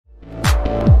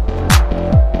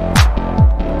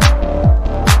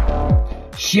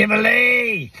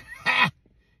Chevrolet! Ha!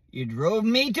 You drove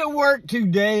me to work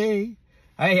today.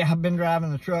 Hey, I've been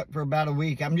driving the truck for about a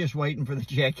week. I'm just waiting for the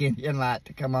check engine light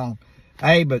to come on.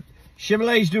 Hey, but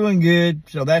Chevrolet's doing good,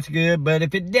 so that's good. But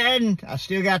if it doesn't, I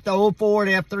still got the old Ford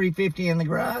F-350 in the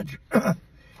garage.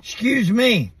 Excuse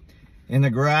me. In the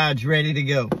garage, ready to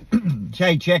go.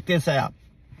 Hey, check this out.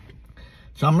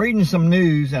 So I'm reading some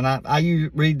news, and I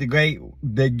read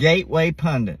the Gateway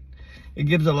Pundit. It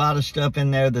gives a lot of stuff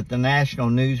in there that the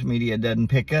national news media doesn't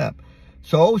pick up.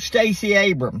 So old Stacey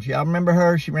Abrams, y'all remember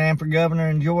her? She ran for governor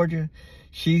in Georgia.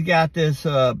 She's got this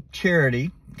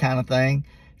charity kind of thing.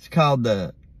 It's called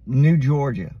the New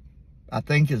Georgia, I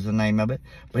think is the name of it.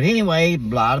 But anyway, a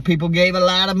lot of people gave a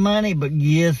lot of money, but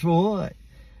guess what?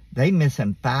 They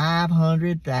missing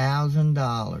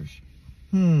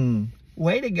 $500,000.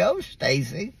 Way to go,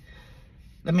 Stacey.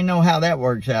 Let me know how that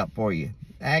works out for you.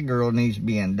 That girl needs to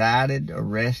be indicted,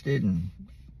 arrested, and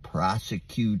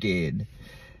prosecuted.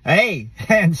 Hey,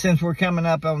 and since we're coming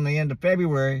up on the end of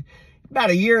February, about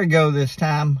a year ago this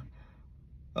time,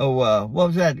 what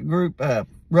was that group?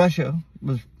 Russia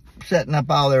was setting up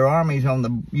all their armies on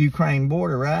the Ukraine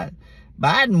border, right?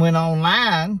 Biden went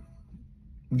online.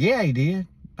 Yeah, he did.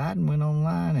 Biden went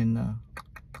online and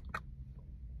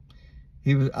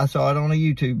I saw it on a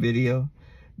YouTube video,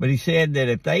 but he said that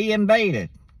if they invaded,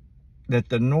 that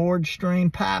the Nord Stream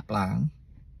pipeline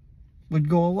would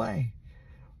go away.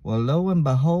 Well, lo and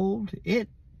behold, it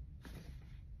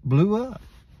blew up.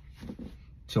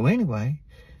 So anyway,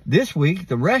 this week,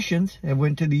 the Russians have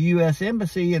went to the U.S.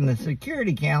 Embassy and the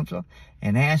Security Council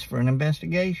and asked for an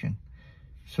investigation.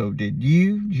 So did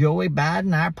you, Joey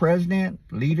Biden, our president,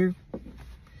 leader,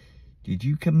 did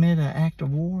you commit an act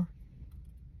of war?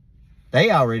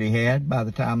 They already had by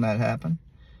the time that happened.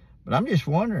 But I'm just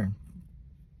wondering,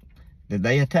 did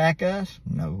they attack us?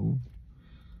 No.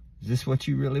 Is this what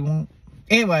you really want?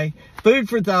 Anyway, food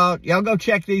for thought. Y'all go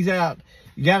check these out.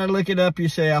 You got to look it up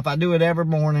yourself. I do it every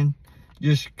morning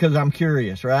just because I'm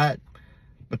curious, right?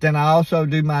 But then I also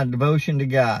do my devotion to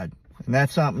God. And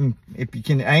that's something, if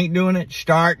you ain't doing it,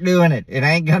 start doing it. It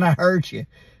ain't going to hurt you.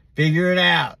 Figure it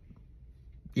out.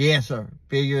 Yes, sir.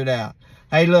 Figure it out.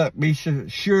 Hey, look, be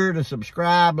sure to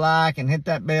subscribe, like, and hit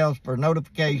that bell for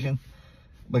notification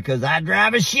because I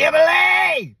drive a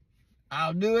Chevrolet.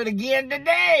 I'll do it again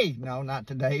today. No, not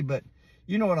today, but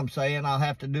you know what I'm saying. I'll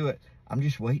have to do it. I'm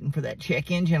just waiting for that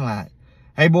check engine light.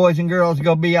 Hey, boys and girls,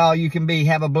 go be all you can be.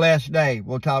 Have a blessed day.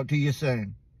 We'll talk to you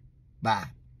soon. Bye.